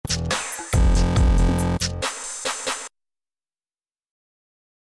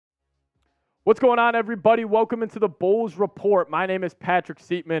What's going on, everybody? Welcome into the Bulls Report. My name is Patrick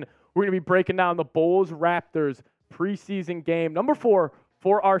Seatman. We're going to be breaking down the Bulls-Raptors preseason game number 4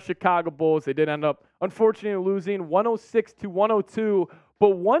 for our Chicago Bulls. They did end up, unfortunately, losing 106-102, but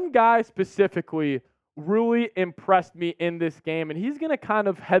one guy specifically really impressed me in this game, and he's going to kind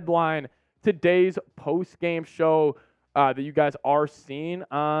of headline today's post-game show that you guys are seeing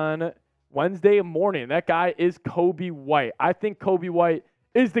on Wednesday morning. That guy is Coby White. I think Coby White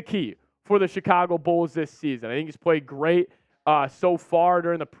is the key for the Chicago Bulls this season. I think he's played great so far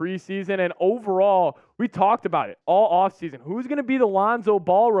during the preseason. And overall, we talked about it all offseason. Who's going to be the Lonzo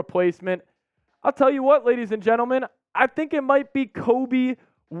Ball replacement? I'll tell you what, ladies and gentlemen, I think it might be Coby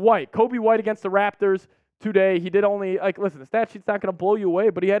White. Coby White against the Raptors today. He did only, listen, the stat sheet's not going to blow you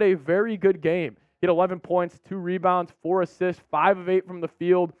away, but he had a very good game. He had 11 points, 2 rebounds, 4 assists, 5 of 8 from the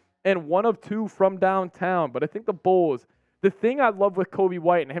field, and 1 of 2 from downtown. But I think the Bulls, the thing I love with Coby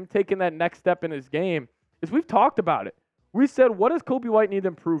White and him taking that next step in his game is we've talked about it. We said, what does Coby White need to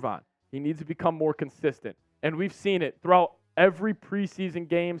improve on? He needs to become more consistent. And we've seen it throughout every preseason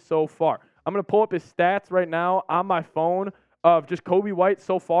game so far. I'm going to pull up his stats right now on my phone of just Coby White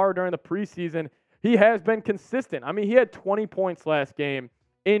so far during the preseason. He has been consistent. I mean, he had 20 points last game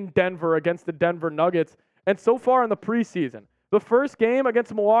in Denver against the Denver Nuggets. And so far in the preseason, the first game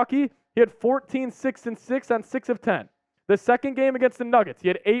against Milwaukee, he had 14, 6, and 6 on 6 of 10. The second game against the Nuggets, he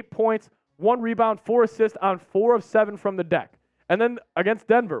had 8 points, 1 rebound, 4 assists on 4 of 7 from the deck. And then against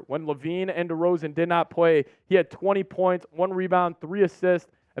Denver, when Levine and DeRozan did not play, he had 20 points, 1 rebound, 3 assists.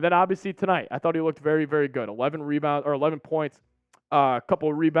 And then obviously tonight, I thought he looked very, very good. 11 points, a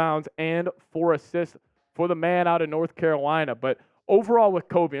couple of rebounds, and 4 assists for the man out of North Carolina. But overall with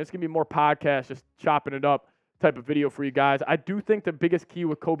Coby, it's going to be more podcasts, just chopping it up type of video for you guys. I do think the biggest key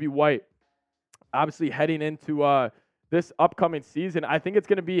with Coby White, obviously heading into this upcoming season, I think it's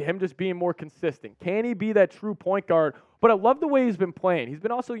going to be him just being more consistent. Can he be that true point guard? But I love the way he's been playing. He's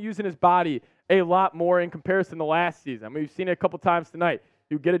been also using his body a lot more in comparison to last season. I mean, we've seen it a couple times tonight.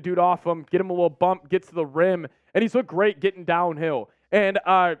 You get a dude off him, get him a little bump, gets to the rim, and he's looked great getting downhill. And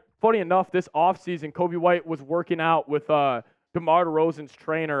funny enough, this offseason, Coby White was working out with DeMar DeRozan's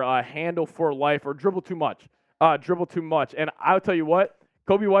trainer, Handle for Life, or Dribble Too Much. And I'll tell you what,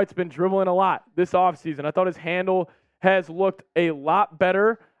 Coby White's been dribbling a lot this offseason. I thought his handle has looked a lot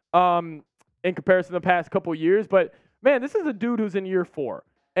better in comparison to the past couple years. But, man, this is a dude who's in year 4.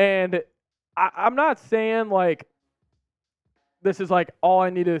 And I'm not saying, this is, all I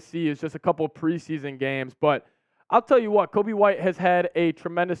needed to see is just a couple of preseason games. But I'll tell you what, Coby White has had a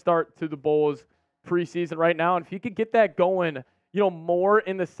tremendous start to the Bulls preseason right now. And if he could get that going, more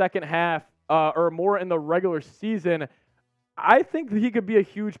in the second half or more in the regular season, I think that he could be a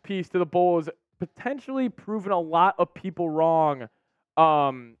huge piece to the Bulls, potentially proving a lot of people wrong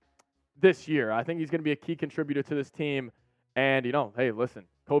this year. I think he's going to be a key contributor to this team. And, hey, listen,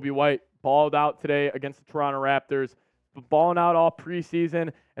 Coby White balled out today against the Toronto Raptors, balling out all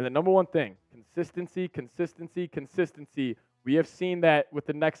preseason. And the number one thing, consistency. We have seen that with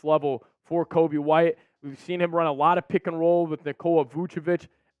the next level for Coby White. We've seen him run a lot of pick and roll with Nikola Vucevic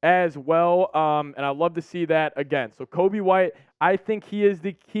as well, and I love to see that again. So Coby White, I think he is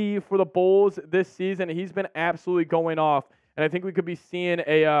the key for the Bulls this season. He's been absolutely going off, and I think we could be seeing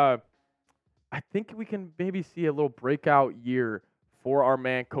I think we can maybe see a little breakout year for our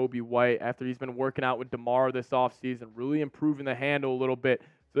man Coby White after he's been working out with DeMar this offseason, really improving the handle a little bit.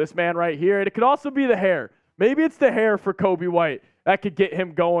 So this man right here, and it could also be the hair. Maybe it's the hair for Coby White that could get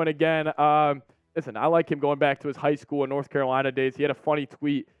him going again. Listen, I like him going back to his high school in North Carolina days. He had a funny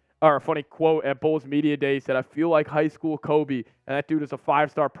tweet or a funny quote at Bulls Media Day. He said, "I feel like high school Coby," and that dude is a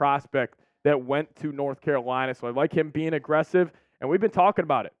 5-star prospect that went to North Carolina. So I like him being aggressive, and we've been talking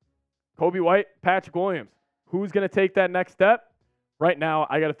about it. Coby White, Patrick Williams. Who's going to take that next step? Right now,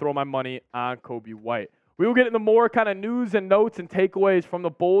 I got to throw my money on Coby White. We will get into more kind of news and notes and takeaways from the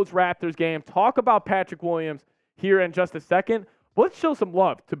Bulls-Raptors game. Talk about Patrick Williams here in just a second. Let's show some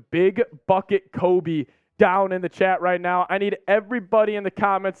love to Big Bucket Coby down in the chat right now. I need everybody in the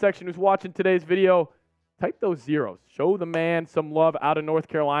comment section who's watching today's video, type those zeros. Show the man some love out of North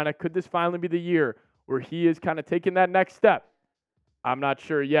Carolina. Could this finally be the year where he is kind of taking that next step? I'm not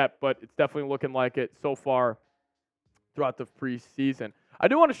sure yet, but it's definitely looking like it so far throughout the preseason. I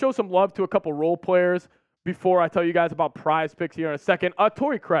do want to show some love to a couple role players before I tell you guys about prize picks here in a second.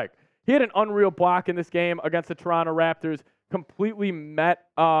 Torrey Craig, he had an unreal block in this game against the Toronto Raptors. Completely met,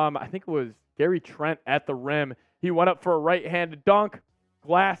 I think it was Gary Trent at the rim. He went up for a right-handed dunk,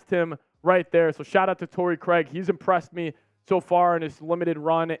 glassed him right there. So shout out to Torrey Craig. He's impressed me so far in his limited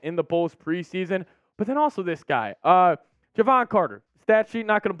run in the Bulls preseason. But then also this guy, Javon Carter. stat sheet,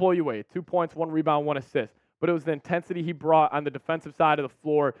 not going to blow you away. 2 points, 1 rebound, 1 assist. But it was the intensity he brought on the defensive side of the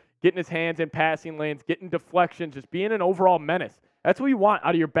floor, getting his hands in passing lanes, getting deflections, just being an overall menace. That's what you want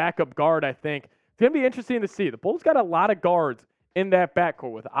out of your backup guard, I think. It's going to be interesting to see. The Bulls got a lot of guards in that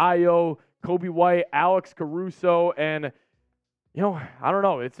backcourt with Ayo, Coby White, Alex Caruso, and, I don't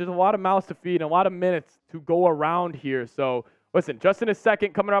know. It's just a lot of mouths to feed and a lot of minutes to go around here. So, listen, just in a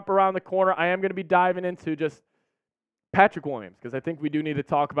second, coming up around the corner, I am going to be diving into just Patrick Williams, because I think we do need to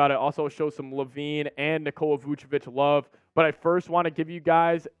talk about it. Also show some LaVine and Nikola Vucevic love. But I first want to give you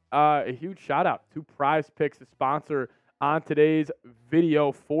guys a huge shout out to Prize Picks, the sponsor on today's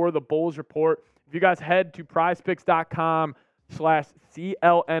video for the Bulls Report. If you guys head to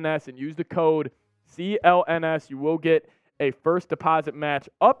prizepicks.com/CLNS and use the code CLNS, you will get a first deposit match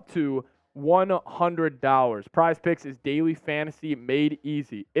up to $100. Prize Picks is daily fantasy made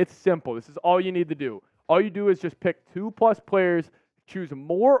easy. It's simple. This is all you need to do. All you do is just pick 2+ players, choose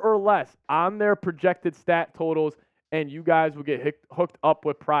more or less on their projected stat totals, and you guys will get hooked up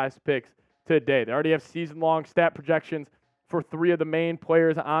with Prize Picks today. They already have season-long stat projections for 3 of the main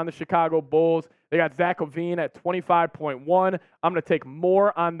players on the Chicago Bulls. They got Zach LaVine at 25.1. I'm going to take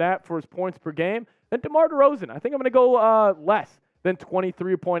more on that for his points per game than DeMar DeRozan. I think I'm going to go less than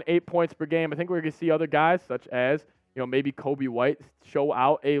 23.8 points per game. I think we're going to see other guys such as maybe Coby White show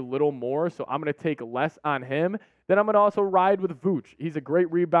out a little more, so I'm going to take less on him. Then I'm going to also ride with Vooch. He's a great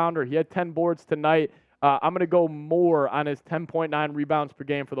rebounder. He had 10 boards tonight. I'm going to go more on his 10.9 rebounds per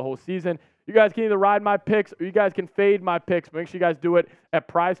game for the whole season. You guys can either ride my picks or you guys can fade my picks. Make sure you guys do it at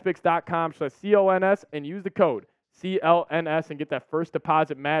prizepicks.com/CLNS and use the code CLNS and get that first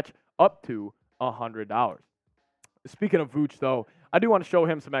deposit match up to $100. Speaking of Vooch, though, I do want to show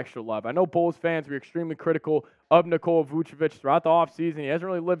him some extra love. I know Bulls fans were extremely critical of Nikola Vucevic throughout the offseason. He hasn't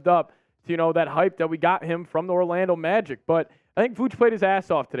really lived up to, that hype that we got him from the Orlando Magic. But I think Vooch played his ass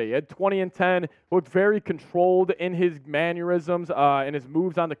off today. He had 20 and 10, looked very controlled in his mannerisms and his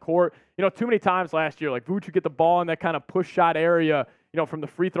moves on the court. Too many times last year, like Vooch would get the ball in that kind of push shot area, from the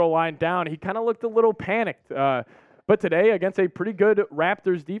free throw line down. He kind of looked a little panicked. But today, against a pretty good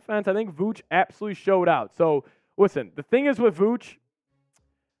Raptors defense, I think Vooch absolutely showed out. So, listen, the thing is with Vooch,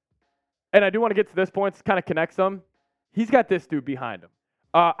 and I do want to get to this point, to kind of connect some, he's got this dude behind him.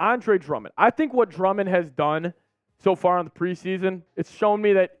 Andre Drummond. I think what Drummond has done so far in the preseason, it's shown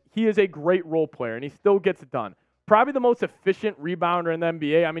me that he is a great role player, and he still gets it done. Probably the most efficient rebounder in the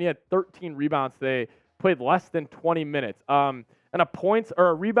NBA. I mean, he had 13 rebounds today, played less than 20 minutes. And a points or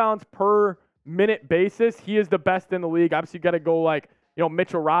a rebounds per minute basis, he is the best in the league. Obviously, you got to go like,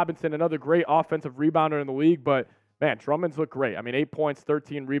 Mitchell Robinson, another great offensive rebounder in the league, but man, Drummond's looked great. I mean, 8 points,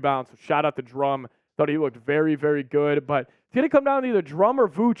 13 rebounds. So shout out to Drum. Thought he looked very, very good. But it's going to come down to either Drum or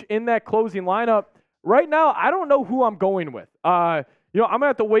Vooch in that closing lineup. Right now, I don't know who I'm going with. I'm going to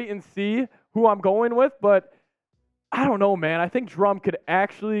have to wait and see who I'm going with. But I don't know, man. I think Drum could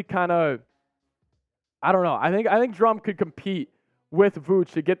actually kind of, I don't know. I think Drum could compete with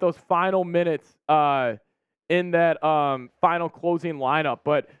Vooch to get those final minutes in that final closing lineup.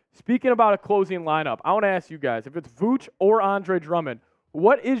 But speaking about a closing lineup, I want to ask you guys, if it's Vooch or Andre Drummond,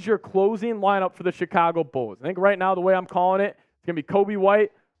 what is your closing lineup for the Chicago Bulls? I think right now the way I'm calling it, it's going to be Coby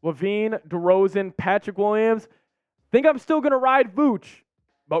White, LaVine, DeRozan, Patrick Williams. I think I'm still going to ride Vooch,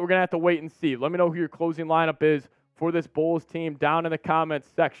 but we're going to have to wait and see. Let me know who your closing lineup is for this Bulls team down in the comments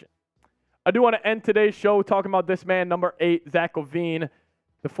section. I do want to end today's show talking about this man, number 8, Zach LaVine,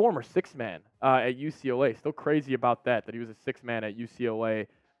 the former 6th man at UCLA. Still crazy about that he was a 6th man at UCLA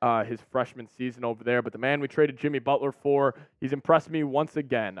his freshman season over there. But the man we traded Jimmy Butler for, he's impressed me once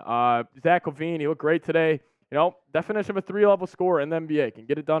again. Zach LaVine, he looked great today. Definition of a 3-level scorer in the NBA. Can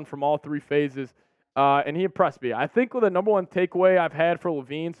get it done from all 3 phases. And he impressed me. I think the number one takeaway I've had for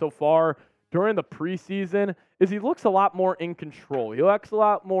LaVine so far during the preseason is he looks a lot more in control. He looks a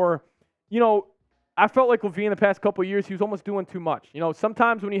lot more, I felt like LaVine the past couple of years, he was almost doing too much.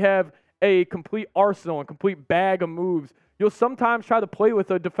 Sometimes when you have a complete arsenal and complete bag of moves, you'll sometimes try to play with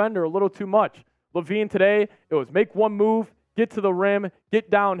a defender a little too much. LaVine today, it was make one move, get to the rim,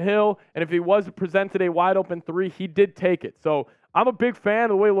 get downhill, and if he was presented a wide-open 3, he did take it. So I'm a big fan of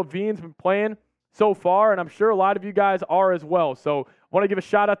the way LaVine's been playing so far, and I'm sure a lot of you guys are as well. So I want to give a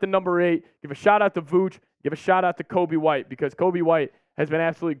shout-out to number 8, give a shout-out to Vooch, give a shout-out to Coby White, because Coby White has been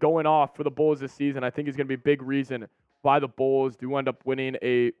absolutely going off for the Bulls this season. I think he's going to be a big reason why the Bulls do end up winning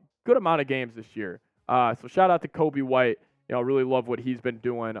a good amount of games this year. So shout-out to Coby White. I really love what he's been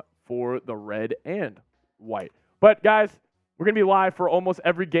doing for the red and white. But, guys, we're going to be live for almost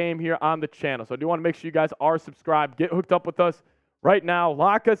every game here on the channel. So I do want to make sure you guys are subscribed. Get hooked up with us right now.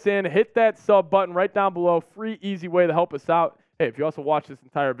 Lock us in. Hit that sub button right down below. Free, easy way to help us out hey, if you also watch this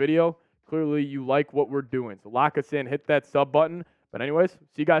entire video, clearly you like what we're doing. So lock us in, hit that sub button. But anyways, see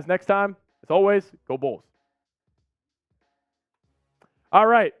you guys next time. As always, go Bulls. All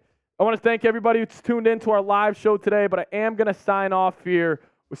right. I want to thank everybody who's tuned in to our live show today, but I am going to sign off here.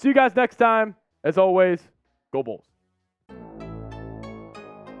 We'll see you guys next time. As always, go Bulls.